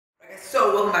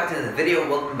So welcome back to the video,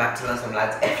 welcome back to Lunchtime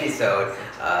Lads episode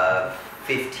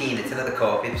 15. It's another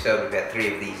co-op episode, we've got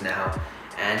 3 of these now.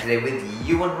 And today with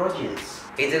Iwan Rogers.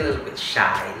 He's a little bit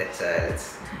shy, let's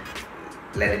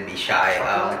let him be shy.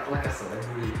 Like a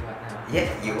celebrity right now.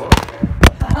 Yeah, you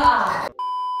are.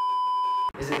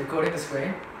 Is it recording the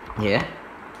screen? Yeah.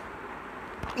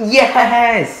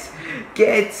 Yes!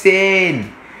 Gets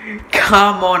in!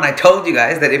 Come on, I told you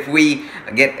guys that if we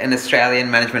get an Australian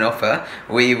management offer,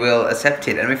 we will accept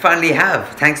it. And we finally have,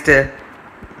 thanks to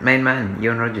main man,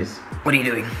 Iwan Rogers. What are you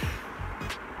doing?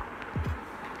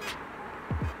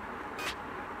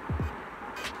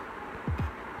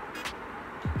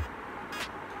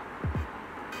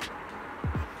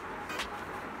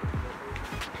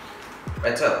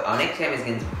 Right, so our next game is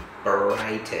against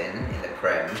Brighton in the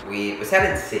Prem. We're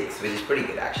 7-6, which is pretty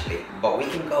good actually. But we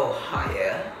can go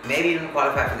higher, maybe even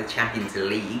qualify for the Champions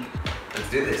League. Let's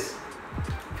do this.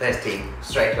 First team,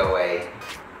 straight away.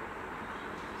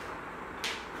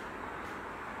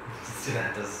 Still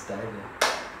have to stay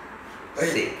there.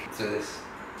 Sick. Let's do this.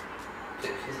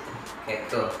 Okay,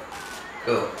 cool.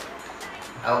 Cool.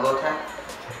 Elbow tap.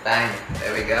 Bang.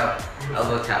 There we go.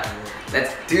 Elbow tap.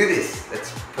 Let's do this.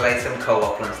 Let's play some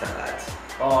co-op Lunchtime Lads.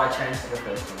 Oh, I changed to the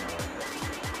first one.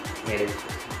 Yeah, it is.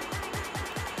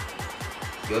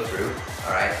 Go through.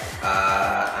 Alright.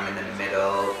 I'm in the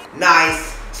middle.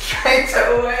 Nice! Straight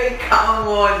away! Come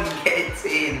on, get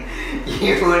in!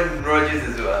 Iwan Rogers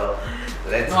as well.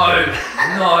 Let's No!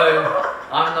 No!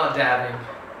 I'm not dabbing.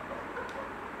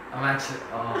 I'm actually...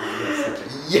 Oh,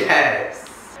 yes.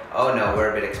 Yes! Oh no, we're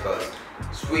a bit exposed.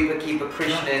 Sweeper, keeper,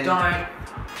 Krishnan. Don't.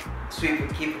 Sweeper,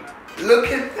 keeper.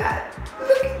 Look at that!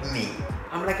 Look at me!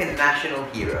 I'm like a national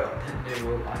hero.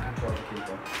 No, I control the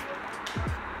keeper.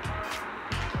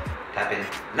 Tap in.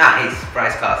 Nice!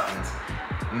 Bryce Carstens.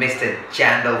 Mr.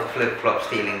 Jandal flip-flop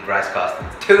stealing Bryce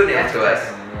Carstens. 2-0 to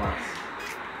us. Once.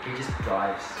 He just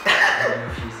drives and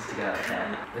refuses to get out of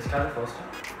town. Let's go to Foster.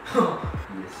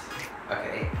 Yes.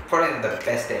 Okay. Probably the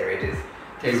best area it is.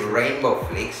 Yes. Do rainbow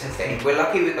flicks. Okay. We're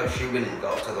lucky we got Shubin in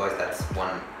goals, otherwise that's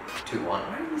 1-2-1.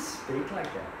 Why do you speak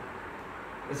like that?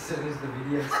 As soon as the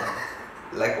video starts.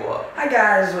 Like what? Hi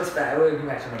guys, what's back? Welcome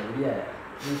back to another video.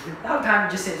 The whole time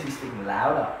you just seems to be speaking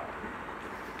louder.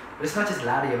 But it's not just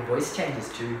louder, your voice changes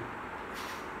too.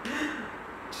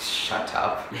 Just shut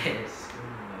up. Yes.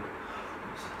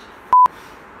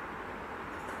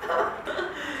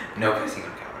 No cursing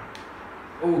on camera.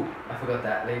 Oh, I forgot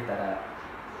that. Leave that out.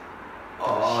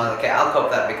 Oh, okay, I'll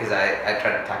cop that because I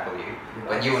tried to tackle you.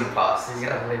 But you wouldn't pass. So you're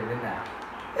gonna leave it in now.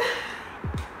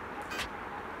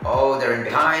 Oh, they're in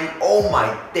behind. Oh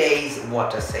my days,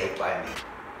 what a save by me.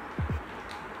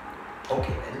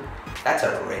 Okay then, that's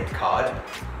a red card.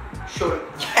 Sure,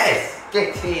 yes,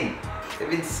 get in.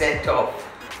 They've been sent off.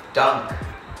 Dunk.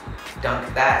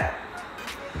 Dunk that.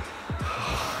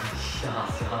 Shut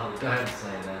up, don't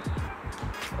say that.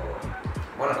 Oh,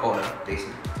 one a corner,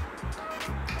 decent.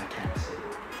 I can't see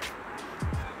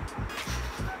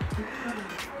it.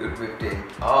 Good whipped in.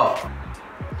 Oh,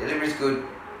 delivery's good.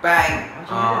 Bang!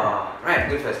 Oh, right,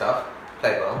 good first half.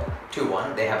 Played well.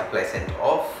 2-1. They have a play sent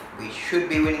off. We should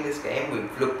be winning this game.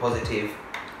 We've looked positive.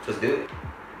 Let's do it.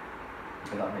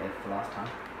 You got me for last time.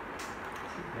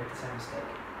 You made the same mistake.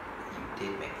 You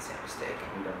did make the same mistake.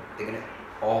 We done. They're gonna.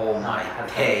 Oh my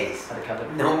days. Had to cover.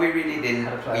 No, we really didn't.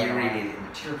 Had to play We it really right.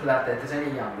 didn't. Should have put out there. If there's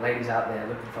any young ladies out there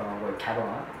looking for my boy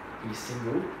Caroline, he's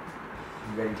single,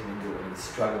 he's ready to mingle, and he's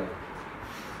struggling.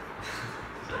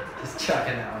 Just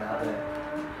chucking that one out there.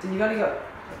 So you only got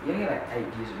like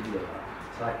 8 views a video, right?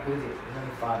 So like, who's it? There's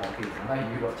only 5 other people. I know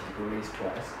you watch it at least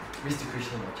twice. Mr.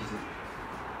 Krishnan watches it.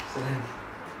 So then,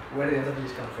 where do the other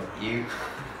views come from? You.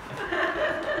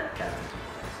 Kevin.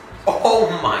 Oh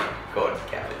my god,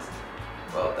 Cavis.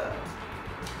 Well done.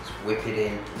 Just whip it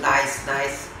in. Nice,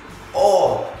 nice.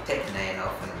 Oh, take the name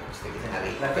off and stick it in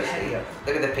alley.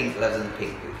 Look at the pink gloves and the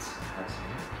pink boots. That's me.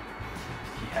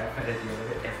 You haven't heard the end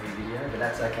of it every video, but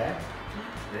that's okay.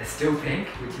 They're still pink,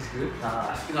 which is good.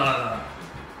 No.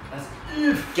 That's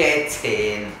Gets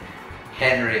in.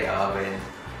 Henry Arvin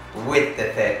with the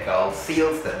 3rd goal.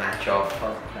 Seals the match off.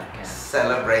 that counts.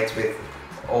 Celebrates with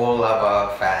all of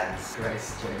our fans.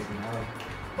 Grace J.B.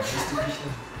 Mr.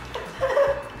 Krishnan.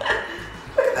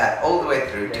 Look at that, all the way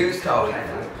through. Yeah, 2-star weak okay,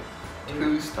 foot.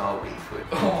 2-star weak foot.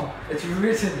 Oh, it's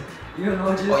written. You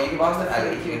know, just. Oh, you can post it,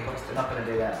 Ali. You can post I'm it. not gonna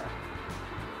do that.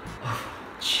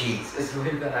 Jesus. Just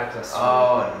leave that out because I swear.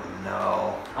 Oh no.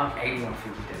 I'm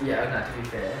 81.52. Yeah, no, to be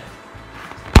fair.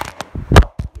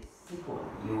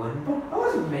 You won. That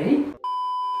wasn't me.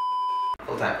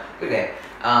 Full time. Good game.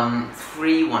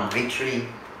 3-1 victory.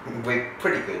 We're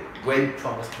pretty good. You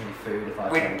promised me food if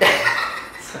I we played.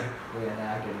 So we are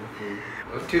now getting food.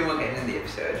 With 2 more games in the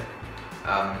episode.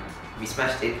 We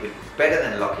smashed it with better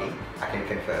than Lockie, I can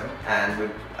confirm, and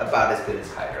with about as good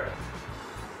as Hydro.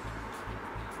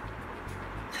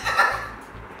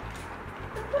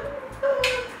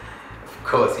 Of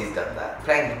course he's done that.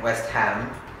 Playing West Ham,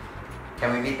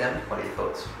 can we beat them? What are your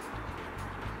thoughts?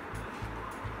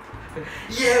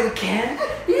 Yeah, we can!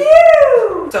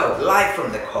 Yeah! So, live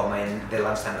from the Common, the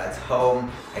Lunchtime lads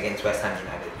home against West Ham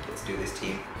United. Let's do this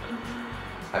team.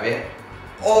 Have you?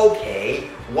 Okay,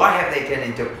 why have they turned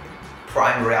into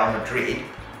prime Real Madrid?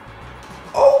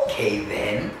 Okay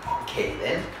then. Okay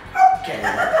then. Okay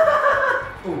then.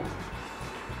 Ooh.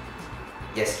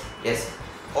 Yes, yes.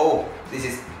 Oh, this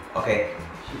is okay.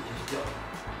 Shit, just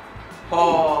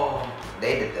Oh,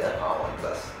 they did the R1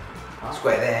 plus. Huh?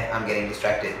 Square there, I'm getting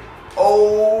distracted.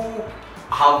 Oh,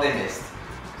 how they missed.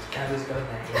 Cameras got in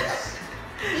their heads.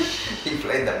 He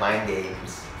played the mind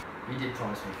games. You did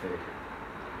promise me food.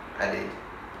 I did.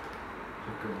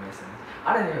 Good sandwich.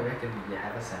 I don't even reckon you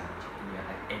have a sandwich and you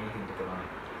have anything to put on it.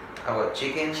 I got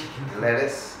chicken,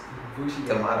 lettuce, Bushy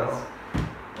tomato. lettuce.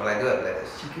 Well, I do have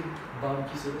lettuce. Chicken,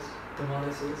 barbecue sauce,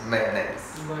 tomato sauce,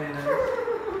 Mayonnaise.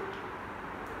 mayonnaise.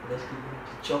 There's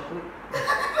chocolate.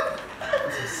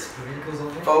 There's some sprinkles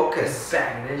on there. Focus.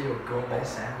 Bang, there's your gourmet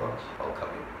sandwich. All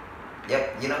coming.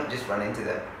 Yep, you know, just run into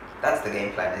them. That's the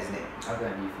game plan, isn't it? I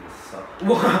blame you for this suck.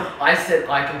 I said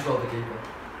I control the keeper.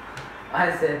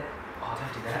 I said, oh,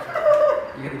 don't do that.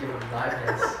 You're gonna give him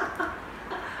nightmares.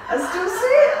 I still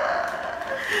see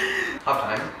it. Half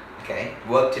time. Okay.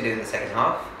 Work to do in the second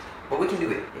half. But we can do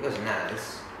it. It goes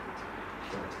nice.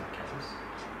 Sure, it's not Cassius.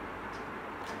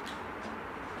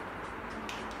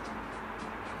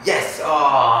 Yes!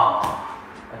 Oh!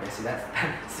 Okay, see that's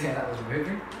see how that was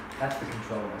moving? That's the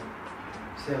controller.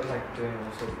 See, I was like doing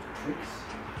all sorts of tricks.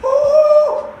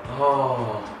 Oh!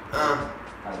 Oh.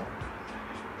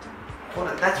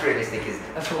 Well, that's realistic, isn't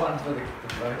it? That's the one for the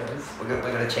photos. We're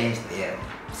going to change the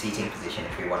seating position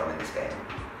if we want to win this game.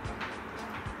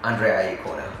 Andre Ayew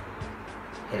corner.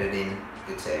 Headed in.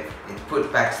 Good save. It's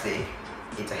put back stick.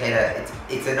 It's a header.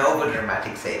 It's an over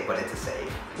dramatic save, but it's a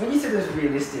save. When you said it was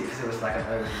realistic because it was like an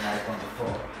over dramatic one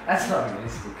before, that's not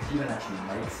realistic because you don't actually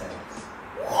make saves.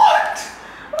 What?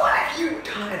 What have you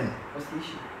done? What's the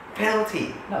issue?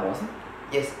 Penalty. No, it wasn't.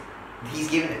 Yes, he's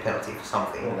given a penalty for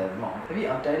something. Well, they're wrong. Have you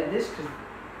updated this? Because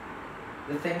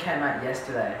the thing came out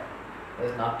yesterday.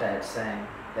 There's an update saying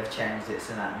they've changed it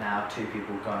so that now 2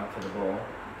 people going for the ball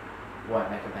won't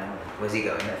make a penalty. Where's he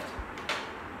going? Left.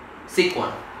 Seek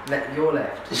one. Your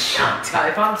left. Shut Now, up.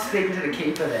 if I'm speaking to the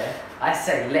keeper there, I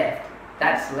say left.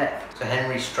 That's left. So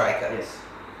Henry Striker. Yes.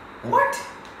 What?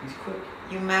 He's quick.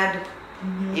 You mad?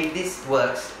 If this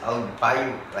works, I'll buy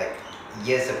you like a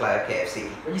year's supply of KFC.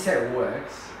 When you say it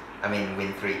works, I mean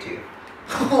win 3-2.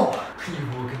 oh, you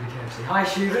walk into KFC. Hi,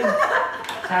 Shubin.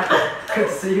 Happy. Good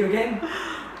to see you again.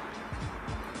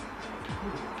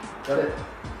 Got it.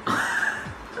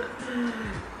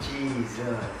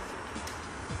 Jesus.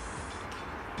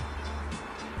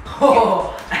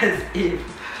 Oh, as if.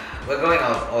 We're going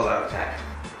all out attack.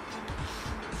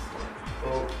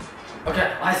 Oh. Okay,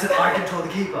 I said I control the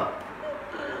keeper.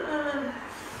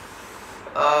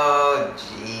 Oh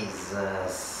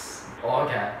Jesus. Oh,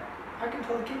 okay. I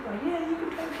control the keeper. Yeah, you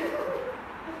control the keeper.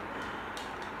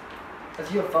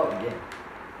 That's your fault again.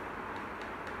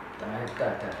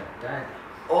 Don't.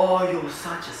 Oh, you're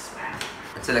such a spaz.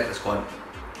 Let's select the squad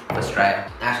for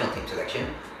Australia. National team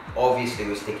selection. Obviously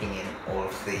we're sticking in all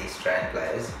of the Australian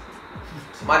players.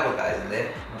 So Michael Guy's in there.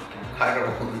 Okay.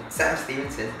 Kyra Sam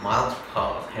Stevenson, Miles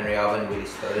Park, Henry Irvin, Willie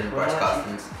Snowden, Bryce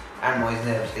Carstens, Aaron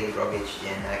Moisner, Steve Rogic,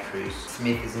 Jen Cruz,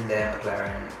 Smith is in there,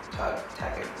 McLaren,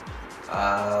 Taggart.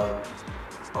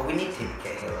 Oh, we need Tim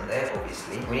Cahill in there,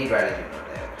 obviously. We need Riley Newman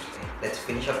in there, obviously. Let's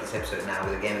finish up this episode now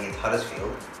with a game against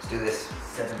Huddersfield. Let's do this.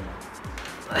 7.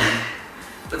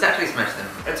 Let's actually smash them.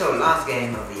 And so, last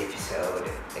game of the episode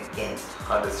against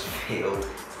Huddersfield.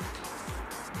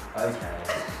 Okay.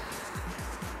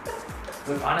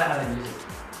 Look, I know how to use it.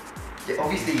 Yeah,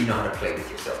 obviously you know how to play with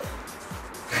yourself.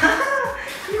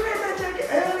 You made that joke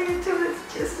earlier too,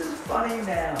 it's just as funny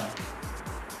now.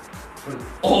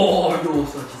 Oh, you're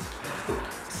such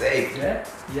a... Save. Yeah?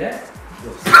 Yeah?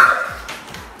 You're such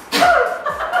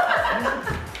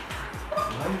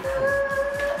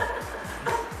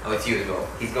Oh, it's you as well.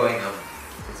 He's going up.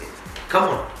 That's it. Come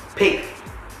on, pick.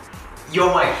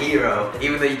 You're my hero,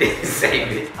 even though you didn't save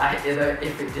it. You know,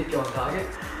 if it did go on target,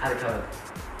 I had it covered.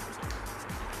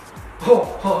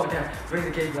 Oh, okay. Bring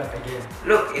the keeper up again.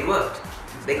 Look, it worked.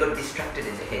 They got distracted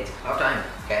in the head. Half time.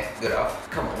 Okay, good off.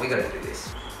 Come on, we gotta do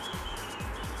this.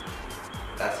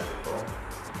 That's a good goal.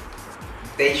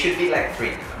 They should be like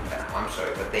 3-0 now. I'm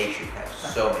sorry, but they should have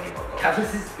so many more goals.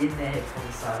 Cavs is in there from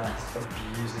the sidelines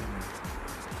abusing them.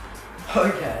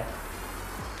 Okay.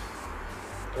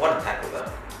 What a tackle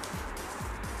though.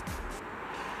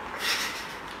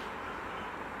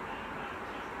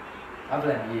 I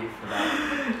blame you for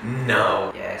that.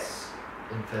 No. Yes.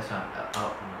 In first round.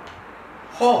 Oh.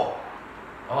 Oh.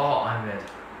 Oh, I'm red.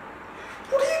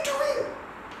 What are you doing?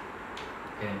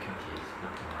 Getting confused.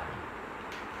 Not gonna lie.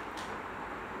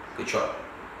 Good shot.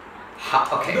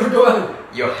 Okay. Go.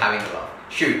 You're having a laugh.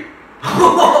 Shoot.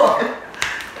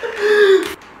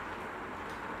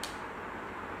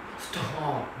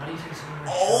 Stop. Why do you take so long?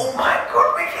 Oh my god,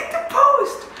 we hit the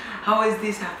post! How has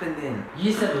this happened then?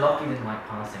 You said Lockie was like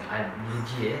passing. I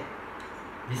legit.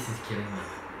 This is killing me.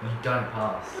 You don't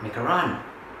pass. Make a run.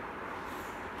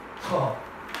 Oh.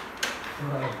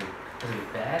 Was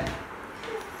it bad?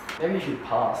 Maybe you should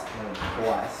pass more than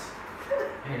twice.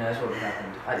 Who knows what would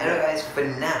happen. Anyway guys, for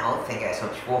now, thank you guys so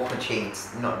much for watching.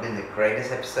 It's not been the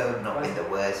greatest episode, not been the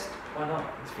worst. Why not?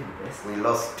 It's been the best. We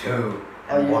lost 2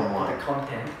 and won 1. The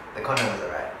content. The content was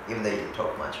alright, even though you didn't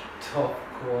talk much. Top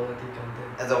quality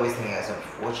content. As always, thank you guys so much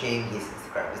for watching. His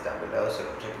Instagram is down below, so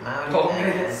go check him out. Oh, I'm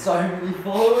gonna get so many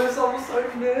followers. I'm so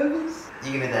nervous.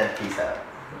 You gonna then peace out.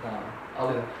 No, I'll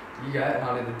do it. You go and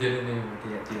I'll do the dinner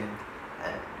at the end.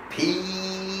 And peace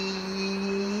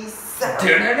out.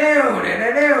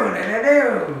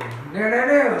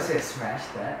 Said smash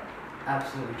that.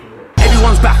 Absolutely kill it.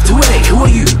 Everyone's back to it. Who are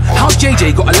you? How's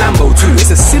JJ got a Lambo too? It's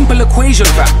a simple equation,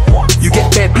 fam. You get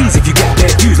bare peas if you get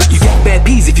bare views. Like you get bare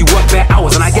peas if you work bare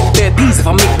hours. And I get bare peas if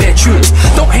I make bare tunes.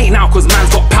 Don't hate now cause man's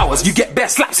got powers. You get bare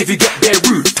slaps if you get bare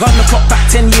rude. Turn the clock back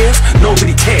 10 years,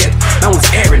 nobody cares.